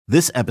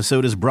This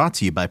episode is brought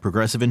to you by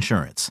Progressive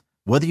Insurance.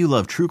 Whether you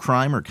love true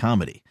crime or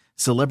comedy,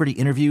 celebrity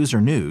interviews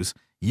or news,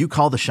 you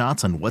call the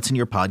shots on what's in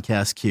your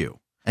podcast queue.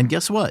 And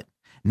guess what?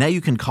 Now you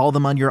can call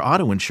them on your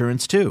auto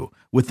insurance too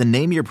with the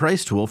Name Your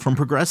Price tool from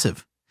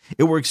Progressive.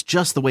 It works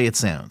just the way it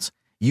sounds.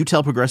 You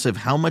tell Progressive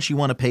how much you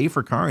want to pay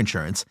for car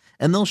insurance,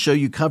 and they'll show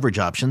you coverage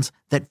options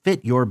that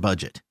fit your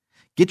budget.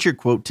 Get your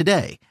quote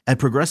today at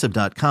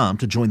Progressive.com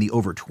to join the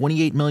over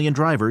 28 million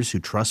drivers who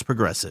trust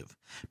Progressive.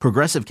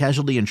 Progressive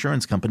Casualty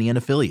Insurance Company and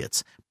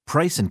Affiliates.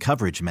 Price and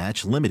coverage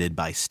match limited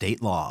by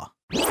state law.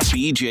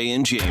 BJ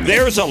and Jamie.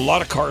 There's a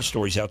lot of car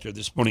stories out there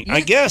this morning.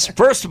 I guess,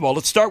 first of all,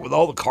 let's start with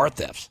all the car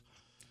thefts.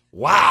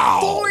 Wow,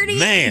 40,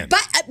 man. By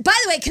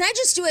the way, can I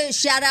just do a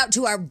shout out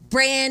to our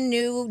brand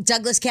new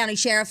Douglas County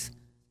Sheriff?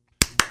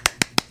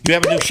 You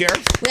have a new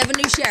sheriff? We have a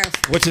new sheriff.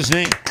 What's his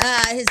name?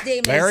 His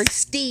name Larry? is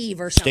Steve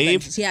or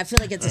something. Steve? Yeah, I feel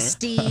like it's a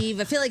Steve.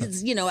 I feel like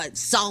it's, a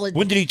solid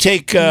When did he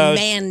take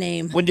man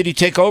name. When did he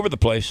take over the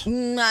place? I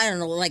don't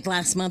know, like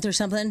last month or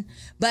something.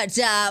 But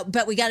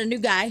we got a new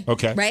guy.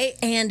 Okay. Right?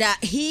 And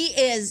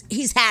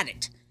he's had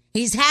it.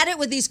 He's had it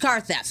with these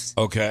car thefts.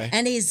 Okay.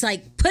 And he's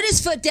like put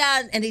his foot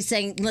down and he's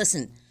saying,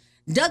 listen,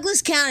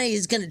 Douglas County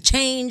is going to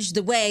change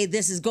the way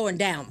this is going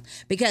down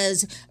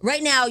because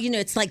right now,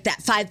 it's like that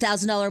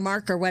 $5,000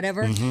 mark or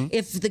whatever. Mm-hmm.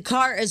 If the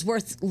car is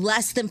worth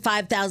less than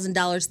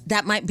 $5,000,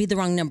 that might be the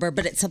wrong number,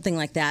 but it's something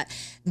like that.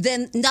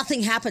 Then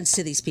nothing happens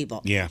to these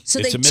people. Yeah, So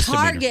it's they a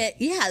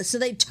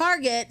misdemeanor.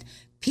 target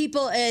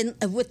people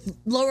with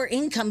lower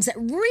incomes that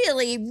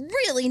really,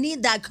 really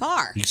need that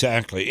car.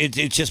 Exactly.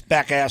 It's just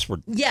back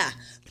assward. Yeah.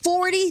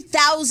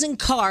 40,000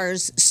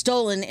 cars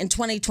stolen in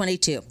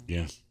 2022.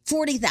 Yeah.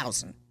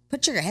 40,000.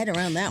 Put your head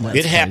around that one.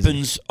 It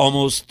happens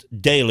almost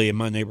daily in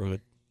my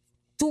neighborhood.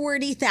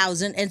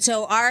 40,000. And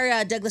so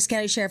our Douglas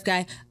County Sheriff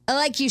guy, I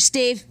like you,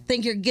 Steve.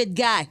 Think you're a good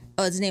guy.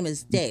 Oh, his name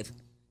is Dave.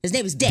 His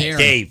name is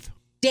Dave.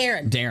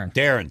 Darren.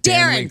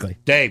 Darren. Weekly.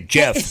 Dave.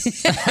 Jeff.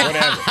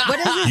 Whatever. What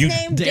is his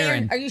name?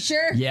 Darren. Are you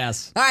sure?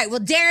 Yes. All right. Well,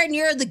 Darren,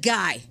 you're the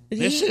guy.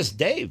 This is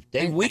Dave.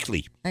 Dave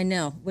Weekly. I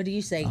know. What do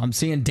you say? I'm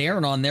seeing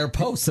Darren on their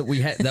post that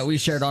we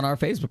shared on our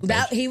Facebook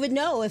page. He would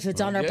know if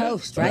it's on our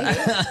post, right?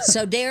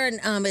 So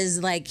Darren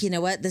is like, you know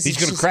what? He's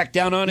going to crack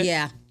down on it?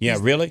 Yeah. Yeah,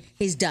 really?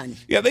 He's done.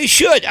 Yeah, they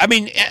should. I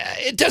mean,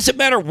 it doesn't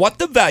matter what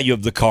the value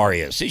of the car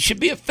is. It should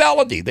be a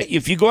felony. That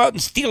if you go out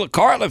and steal a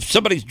car out of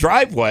somebody's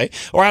driveway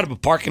or out of a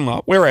parking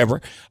lot, wherever,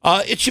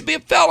 it should be a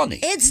felony.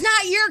 It's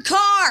not your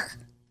car.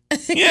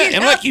 Yeah,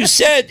 and like you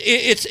said,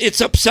 it's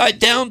upside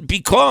down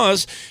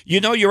because,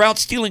 you're out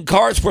stealing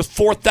cars worth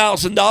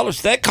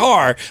 $4,000. That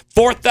car,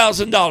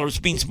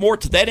 $4,000 means more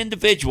to that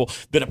individual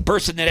than a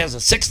person that has a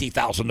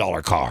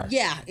 $60,000 car.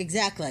 Yeah,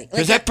 exactly.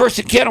 Because that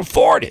person can't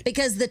afford it.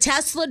 Because the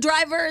Tesla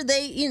driver,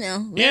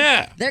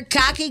 they're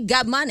cocky,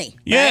 got money.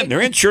 Yeah, right?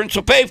 their insurance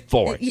will pay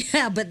for it.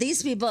 Yeah, but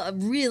these people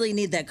really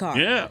need that car.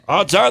 Yeah,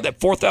 odds are that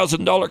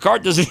 $4,000 car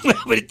doesn't even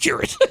have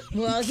insurance.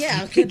 Well,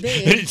 yeah, it could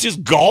be. And it's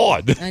just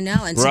gone. I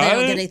know, and so they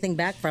don't get anything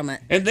back from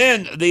it. And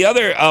then the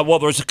other,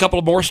 there's a couple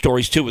of more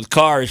stories, too, with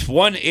cars.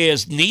 One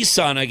is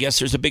Nissan. I guess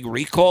there's a big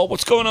recall.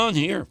 What's going on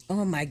here?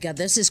 Oh, my God,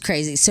 this is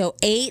crazy. So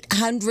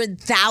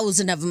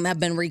 800,000 of them have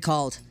been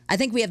recalled. I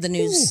think we have the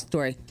news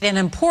story. An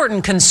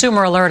important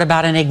consumer alert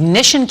about an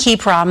ignition key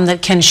problem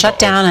that can shut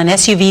down an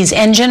SUV's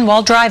engine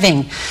while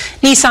driving.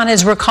 Nissan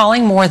is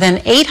recalling more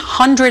than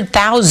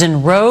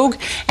 800,000 Rogue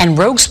and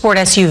Rogue Sport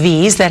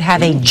SUVs that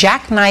have a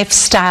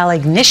jackknife-style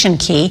ignition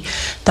key.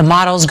 The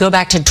models go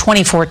back to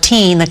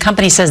 2014. The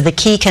company says the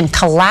key can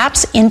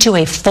collapse into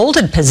a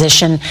folded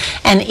position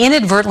and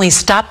inadvertently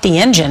stop the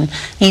engine.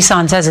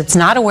 Nissan says it's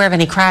not aware of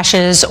any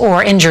crashes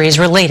or injuries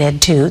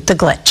related to the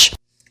glitch.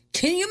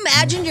 Can you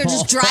imagine you're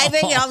just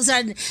driving and all of a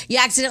sudden you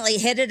accidentally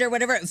hit it or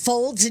whatever, it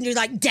folds and you're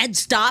like dead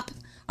stop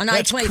on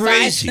That's I-25?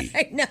 crazy.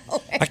 I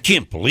know. I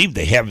can't believe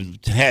they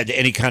haven't had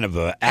any kind of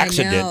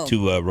accident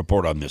to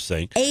report on this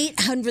thing.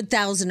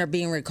 800,000 are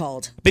being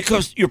recalled.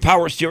 Because your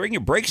power steering,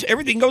 your brakes,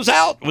 everything goes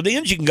out when the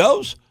engine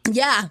goes.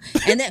 Yeah.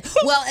 And then,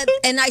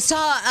 and I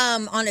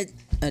saw on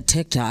a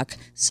TikTok,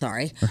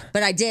 sorry,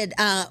 but I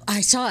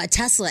saw a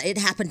Tesla. It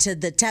happened to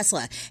the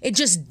Tesla. It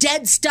just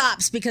dead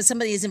stops because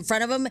somebody is in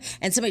front of them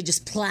and somebody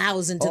just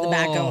plows into the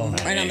back of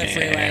them right on the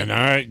freeway. And all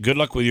right, good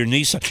luck with your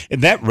Nissan.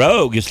 And that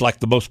Rogue is like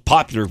the most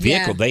popular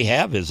vehicle they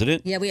have, isn't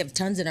it? Yeah, we have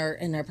tons in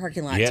our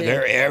parking lot, Yeah, too.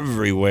 they're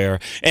everywhere.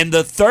 And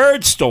the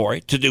third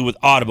story to do with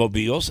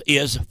automobiles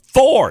is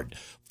Ford.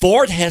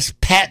 Ford has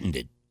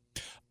patented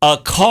a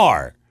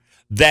car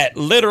that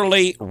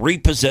literally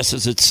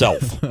repossesses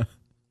itself.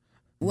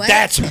 What?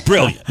 That's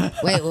brilliant.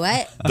 Wait,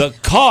 what? The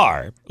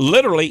car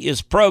literally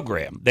is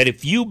programmed that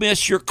if you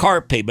miss your car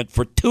payment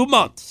for 2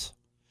 months,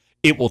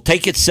 it will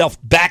take itself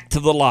back to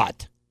the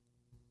lot.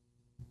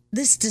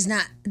 This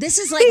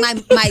is like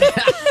my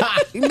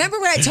remember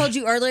what I told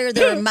you earlier?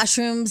 There are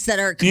mushrooms that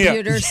are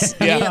computers.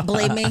 Yeah. You don't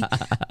believe me?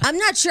 I'm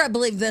not sure I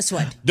believe this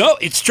one. No,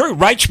 it's true.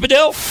 Right,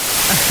 Spadil?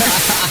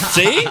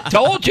 See?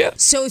 Told you.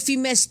 So if you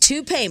miss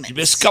 2 payments. You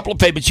miss a couple of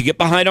payments, you get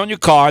behind on your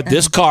car.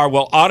 This car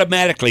will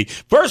automatically,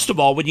 first of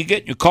all, when you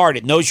get in your car and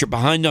it knows you're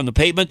behind on the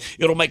payment,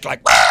 it'll make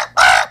like,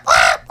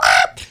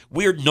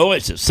 weird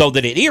noises so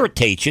that it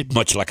irritates you,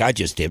 much like I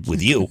just did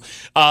with you.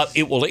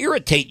 It will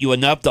irritate you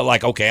enough that,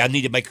 like, okay, I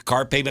need to make a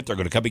car payment. They're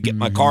going to come and get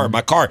my car.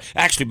 My car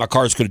is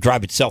going to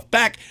drive itself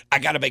back. I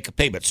got to make a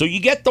payment. So you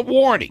get the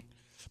warning.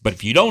 But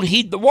if you don't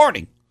heed the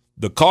warning,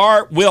 the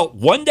car will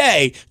one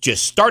day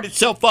just start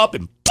itself up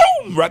and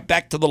boom, right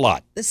back to the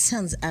lot. This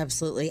sounds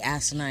absolutely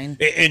asinine.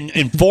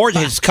 And Ford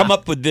has come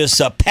up with this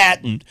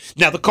patent.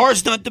 Now, the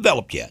car's not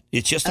developed yet.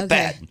 It's just a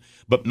patent.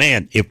 But,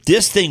 man, if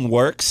this thing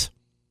works,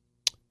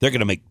 they're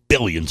going to make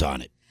billions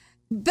on it.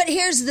 But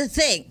here's the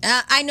thing.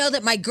 I know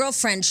that my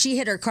girlfriend, she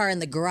hit her car in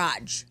the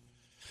garage.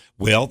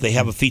 Well, they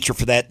have a feature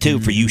for that,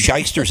 too, for you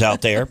shysters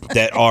out there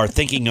that are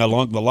thinking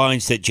along the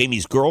lines that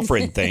Jamie's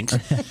girlfriend thinks.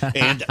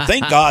 And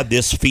thank God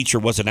this feature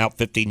wasn't out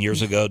 15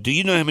 years ago. Do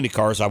you know how many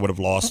cars I would have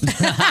lost?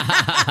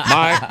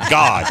 My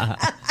God.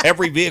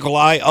 Every vehicle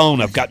I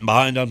own, I've gotten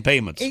behind on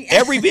payments.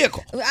 Every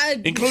vehicle,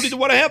 including the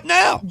one I have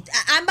now.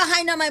 I'm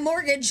behind on my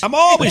mortgage. I'm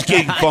always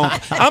getting phone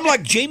calls. I'm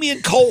like Jamie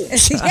and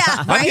Coles. Yeah,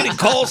 right? I'm getting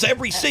calls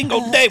every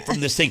single day from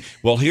this thing.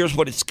 Well, here's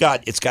what it's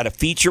got. It's got a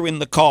feature in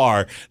the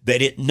car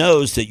that it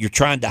knows that you're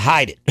trying to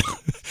hide it.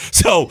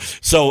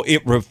 So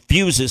it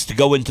refuses to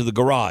go into the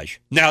garage.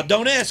 Now,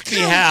 don't ask me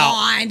how.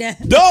 Come on.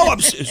 No, I'm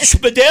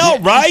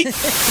Spadell, right?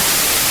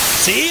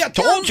 See, I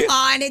told you. Come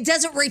on, it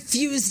doesn't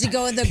refuse to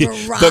go in the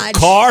garage. The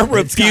car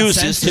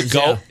refuses to go.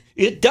 Yeah.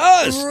 It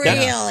does.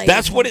 Really?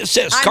 That's what it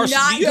says. I'm Carson,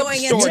 not do you have going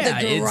the into story?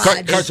 the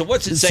garage. Carson,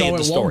 what's it say So in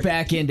the it story? won't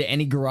back into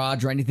any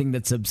garage or anything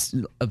that's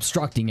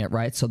obstructing it,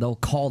 right? So they'll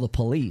call the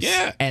police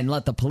and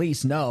let the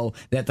police know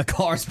that the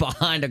car's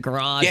behind a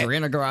garage or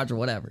in a garage or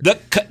whatever.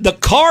 The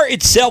car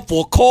itself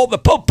will call the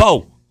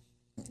popo.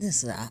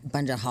 This is a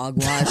bunch of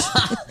hogwash.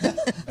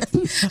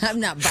 I'm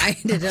not buying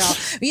it at all.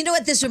 You know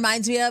what this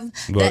reminds me of?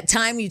 What? That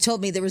time you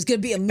told me there was going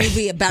to be a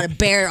movie about a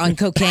bear on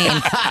cocaine.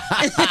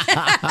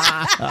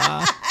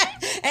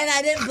 And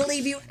I didn't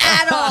believe you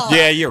at all.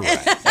 Yeah, you're right.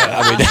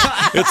 I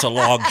mean, it's a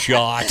long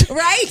shot.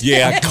 Right?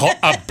 Yeah,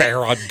 a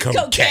bear on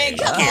cocaine.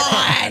 Come Get on.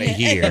 out of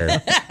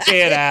here.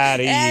 Get out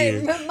of And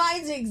here. it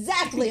reminds me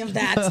exactly of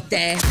that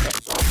today.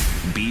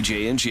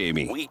 BJ and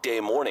Jamie, weekday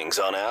mornings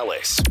on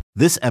Alice.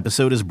 This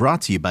episode is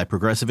brought to you by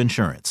Progressive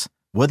Insurance.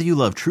 Whether you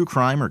love true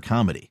crime or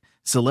comedy,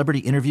 celebrity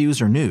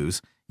interviews or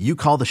news, you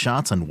call the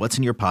shots on what's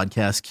in your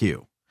podcast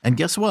queue. And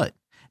guess what?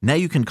 Now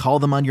you can call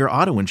them on your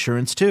auto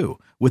insurance too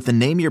with the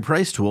Name Your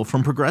Price tool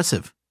from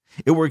Progressive.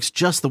 It works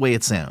just the way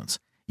it sounds.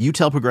 You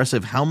tell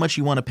Progressive how much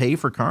you want to pay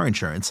for car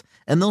insurance,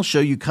 and they'll show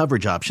you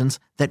coverage options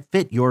that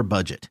fit your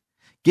budget.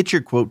 Get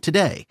your quote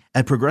today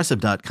at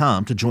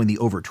Progressive.com to join the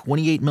over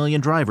 28 million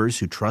drivers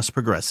who trust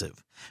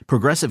Progressive.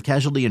 Progressive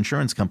Casualty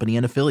Insurance Company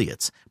and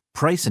Affiliates.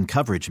 Price and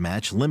coverage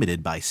match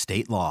limited by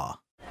state law.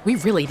 We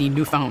really need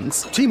new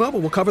phones. T-Mobile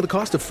will cover the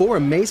cost of 4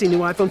 amazing new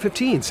iPhone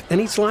 15s, and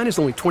each line is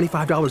only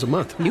 $25 a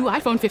month. New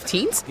iPhone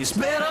 15s? It's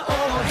better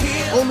over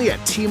here. Only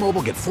at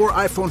T-Mobile, get 4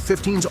 iPhone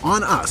 15s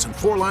on us and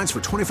 4 lines for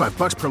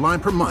 $25 per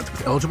line per month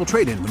with eligible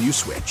trade-in when you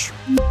switch.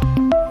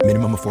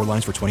 Minimum of 4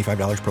 lines for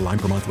 $25 per line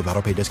per month with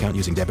autopay discount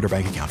using debit or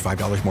bank account.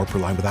 $5 more per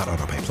line without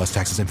autopay, plus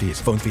taxes and fees.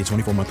 Phone fee at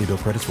 24 monthly bill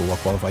credits for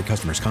well-qualified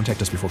customers. Contact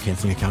us before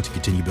canceling account to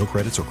continue bill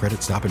credits or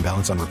credit stop and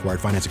balance on required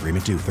finance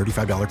agreement due.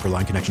 $35 per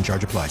line connection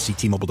charge applies. See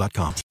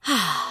T-Mobile.com.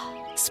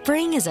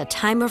 Spring is a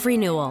time of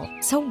renewal,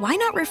 so why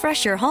not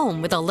refresh your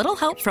home with a little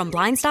help from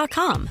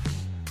Blinds.com?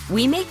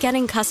 We make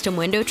getting custom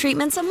window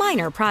treatments a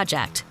minor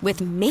project with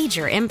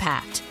major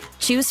impact.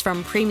 Choose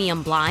from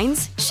premium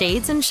blinds,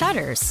 shades, and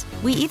shutters.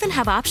 We even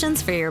have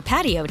options for your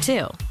patio,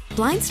 too.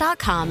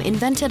 Blinds.com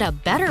invented a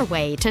better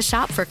way to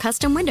shop for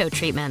custom window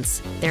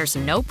treatments. There's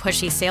no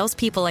pushy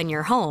salespeople in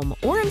your home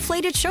or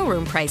inflated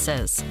showroom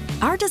prices.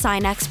 Our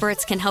design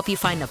experts can help you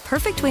find the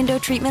perfect window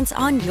treatments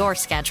on your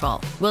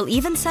schedule. We'll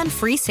even send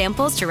free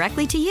samples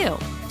directly to you.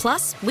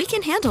 Plus, we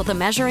can handle the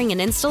measuring and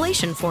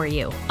installation for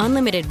you.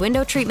 Unlimited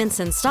window treatments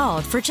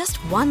installed for just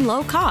one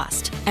low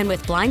cost. And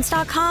with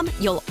Blinds.com,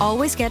 you'll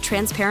always get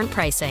transparent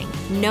pricing.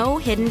 No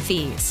hidden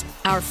fees.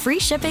 Our free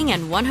shipping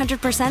and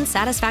 100%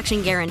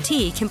 satisfaction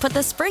guarantee can put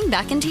the spring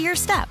back into your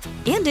step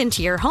and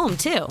into your home,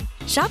 too.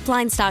 Shop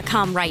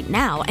Blinds.com right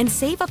now and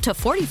save up to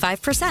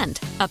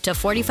 45%. Up to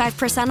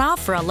 45%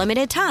 off for a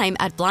limited time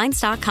at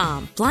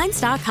Blinds.com.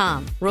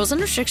 Blinds.com. Rules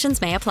and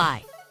restrictions may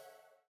apply.